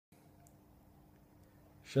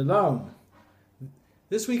Shalom.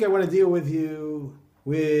 This week I want to deal with you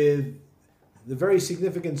with the very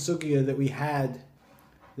significant sugya that we had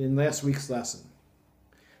in last week's lesson.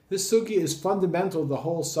 This sugya is fundamental to the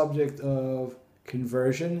whole subject of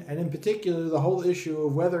conversion, and in particular the whole issue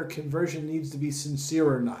of whether conversion needs to be sincere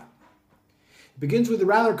or not. It begins with a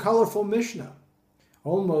rather colorful Mishnah,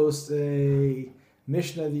 almost a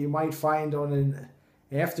Mishnah that you might find on an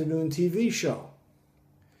afternoon TV show.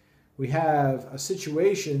 We have a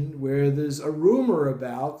situation where there's a rumor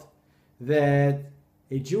about that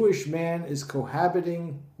a Jewish man is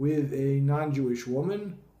cohabiting with a non-Jewish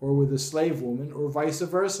woman or with a slave woman or vice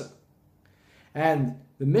versa. And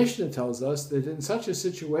the Mishnah tells us that in such a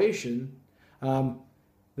situation, the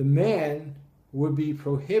man would be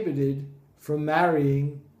prohibited from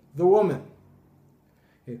marrying the woman.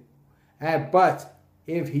 But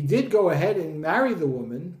if he did go ahead and marry the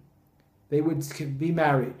woman, they would be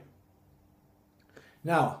married.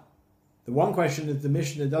 Now, the one question that the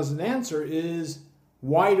Mishnah doesn't answer is,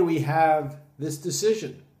 why do we have this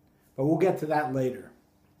decision? But we'll get to that later.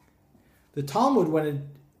 The Talmud, when it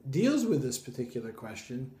deals with this particular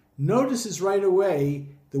question, notices right away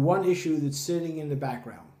the one issue that's sitting in the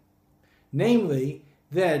background. Namely,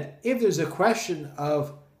 that if there's a question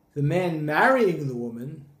of the man marrying the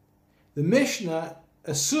woman, the Mishnah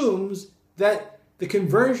assumes that the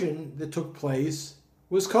conversion that took place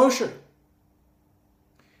was kosher.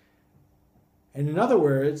 And in other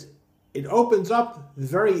words, it opens up the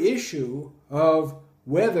very issue of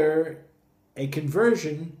whether a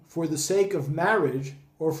conversion for the sake of marriage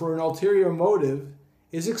or for an ulterior motive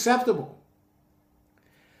is acceptable.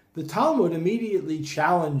 The Talmud immediately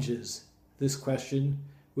challenges this question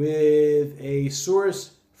with a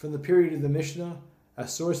source from the period of the Mishnah, a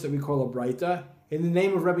source that we call a Braita, in the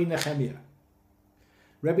name of Rabbi Nehemiah.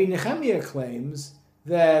 Rabbi Nehemiah claims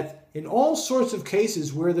that in all sorts of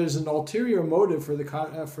cases where there's an ulterior motive for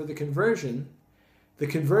the conversion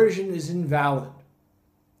is invalid.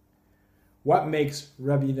 What makes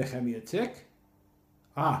Rabbi Nehemiah tick?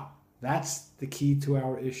 That's the key to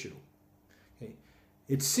our issue. Okay.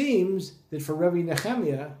 It seems that for Rabbi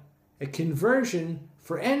Nehemiah, a conversion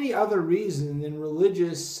for any other reason than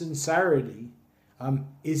religious sincerity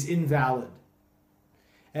is invalid.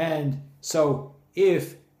 And so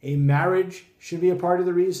if a marriage should be a part of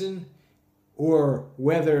the reason, or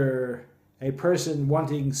whether a person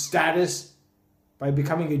wanting status by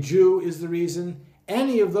becoming a Jew is the reason,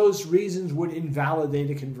 any of those reasons would invalidate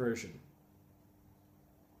a conversion.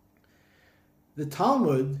 The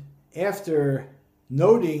Talmud, after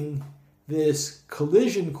noting this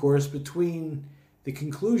collision course between the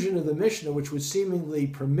conclusion of the Mishnah, which would seemingly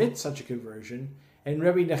permit such a conversion, and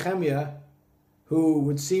Rabbi Nehemiah, who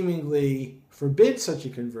would seemingly forbid such a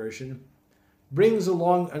conversion, brings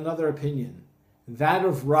along another opinion, that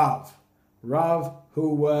of Rav. Rav, who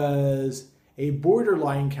was a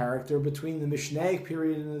borderline character between the Mishnaic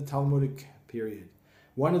period and the Talmudic period,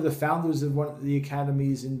 one of the founders of one of the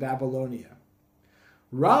academies in Babylonia.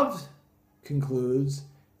 Rav concludes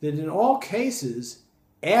that in all cases,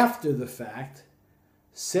 after the fact,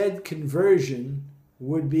 said conversion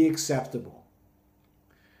would be acceptable.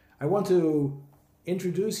 I want to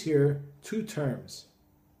introduce here two terms,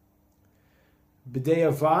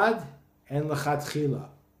 b'diavad and lechatchila.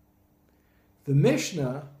 The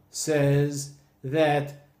Mishnah says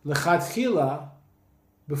that lechatchila,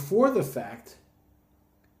 before the fact,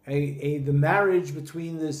 the marriage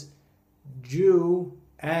between this Jew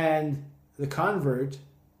and the convert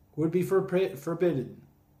would be forbidden.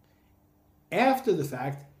 After the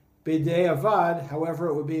fact, b'diavad, however,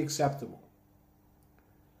 it would be acceptable.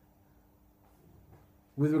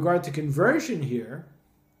 With regard to conversion here,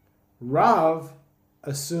 Rav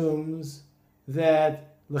assumes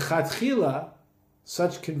that lechatchila,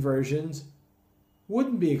 such conversions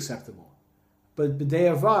wouldn't be acceptable. But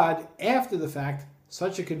b'diavad, after the fact,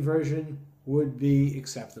 such a conversion would be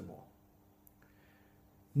acceptable.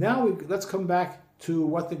 Now let's come back to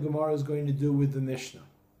what the Gemara is going to do with the Mishnah.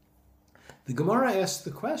 The Gemara asks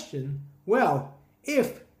the question, well,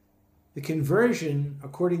 if the conversion,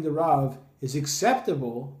 according to Rav, is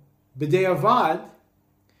acceptable, b'diavad,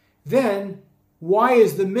 then why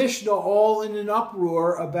is the Mishnah all in an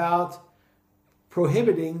uproar about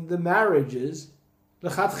prohibiting the marriages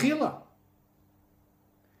lechatchila?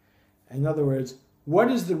 In other words, what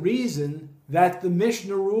is the reason that the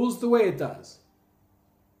Mishnah rules the way it does?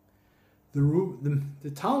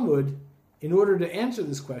 The Talmud, in order to answer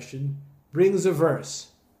this question, brings a verse.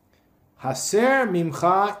 Haser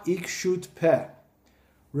mimcha ikshut peh.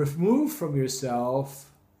 Remove from yourself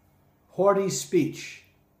haughty speech,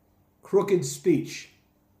 crooked speech.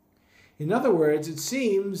 In other words, it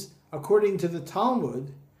seems, according to the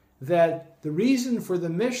Talmud, that the reason for the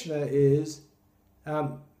Mishnah is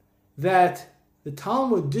that the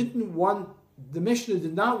Mishnah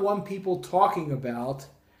did not want people talking about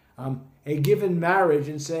a given marriage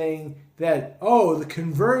and saying that, oh, the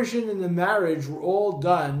conversion and the marriage were all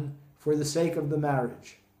done for the sake of the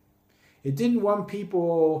marriage. It didn't want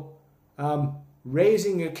people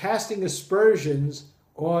raising or casting aspersions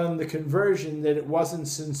on the conversion that it wasn't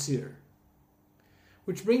sincere.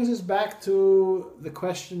 Which brings us back to the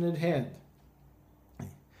question at hand.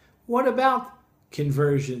 What about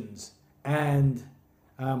conversions and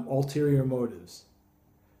ulterior motives?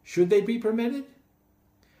 Should they be permitted?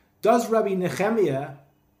 Does Rabbi Nehemiah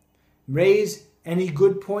raise any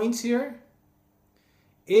good points here?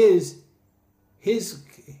 Is his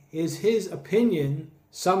opinion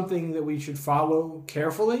something that we should follow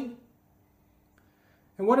carefully?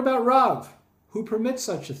 And what about Rav, who permits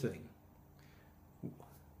such a thing?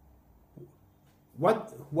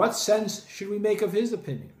 What sense should we make of his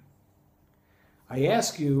opinion? I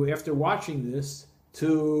ask you, after watching this,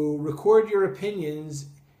 to record your opinions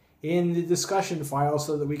in the discussion file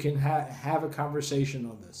so that we can have a conversation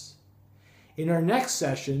on this. In our next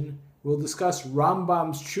session, we'll discuss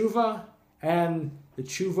Rambam's tshuva and the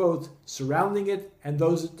tshuvot surrounding it and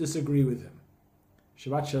those that disagree with him.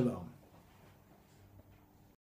 Shabbat Shalom.